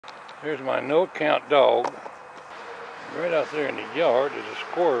There's my no-account dog. Right out there in the yard is a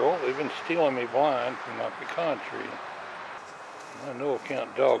squirrel. They've been stealing me blind from my pecan tree. My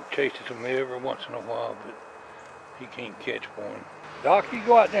no-account dog chases them every once in a while, but he can't catch one. Doc, you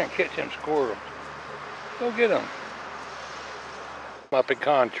go out there and catch them squirrels. Go get them. My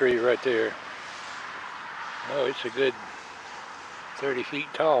pecan tree right there. Oh, it's a good 30 feet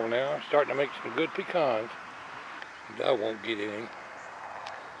tall now. Starting to make some good pecans. I won't get any.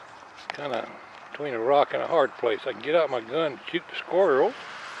 Kind of between a rock and a hard place. I can get out my gun and shoot the squirrels.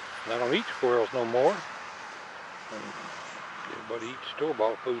 And I don't eat squirrels no more. And everybody eats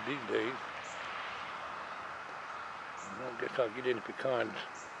store-bought food these days. I guess I'll get any pecans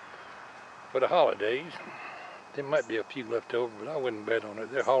for the holidays. There might be a few left over, but I wouldn't bet on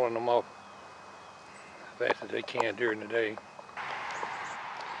it. They're hauling them off as fast as they can during the day.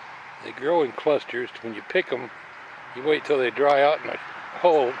 They grow in clusters. When you pick them, you wait till they dry out and the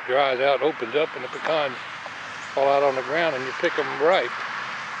hole dries out, opens up, and the pecans fall out on the ground, and you pick them ripe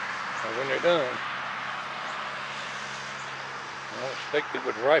when they're done. I don't expect it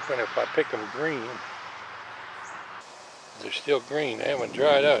would ripen if I pick them green. They're still green. They haven't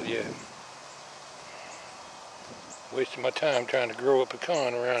dried out yet. Wasting my time trying to grow a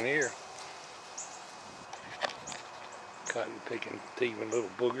pecan around here. Cotton picking, thieving little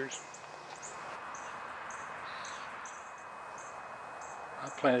boogers. I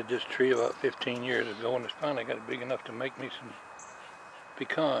planted this tree about 15 years ago, and it's finally got big enough to make me some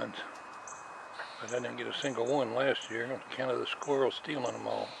pecans. But I didn't get a single one last year on account of the squirrels stealing them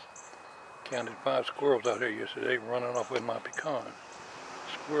all. Counted 5 squirrels out here yesterday running off with my pecan.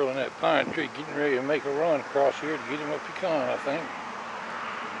 Squirrel in that pine tree getting ready to make a run across here to get him a pecan, I think.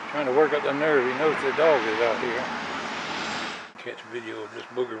 Trying to work up the nerve. He knows the dog is out here. Catch video of this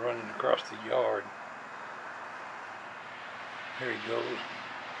booger running across the yard. Here he goes.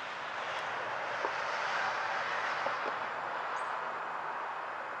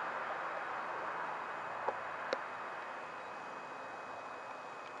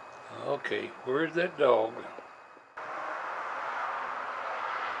 Okay, where's that dog?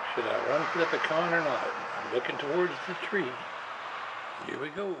 Should I run for the pecan or not? I'm looking towards the tree. Here we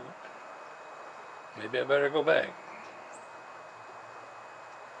go. Maybe I better go back.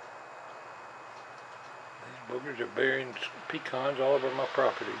 These boogers are burying pecans all over my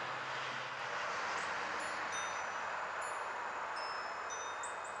property.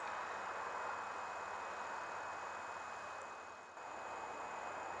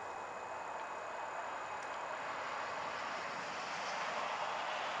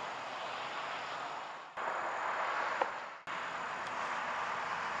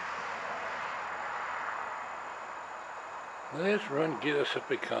 Let's run get us a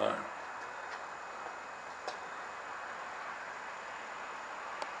pecan.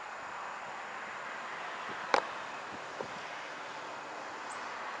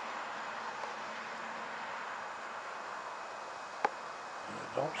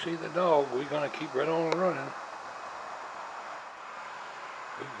 Don't see the dog. We're going to keep right on running.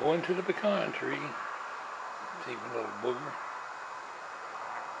 We're going to the pecan tree. See a little booger.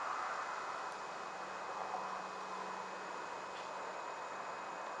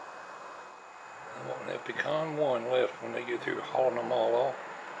 I won't have pecan one left when they get through hauling them all off.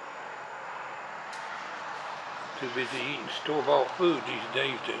 Too busy eating store-bought food these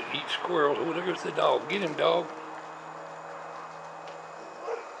days to eat squirrels. Oh, there goes the dog. Get him, dog.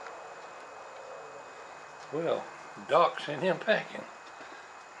 Well, Doc sent him packing.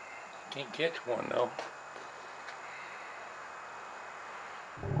 Can't catch one though.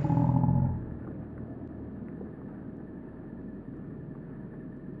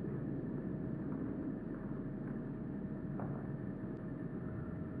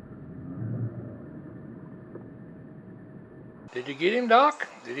 Did you get him, Doc?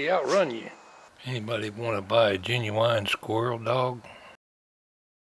 Did he outrun you? Anybody want to buy a genuine squirrel dog?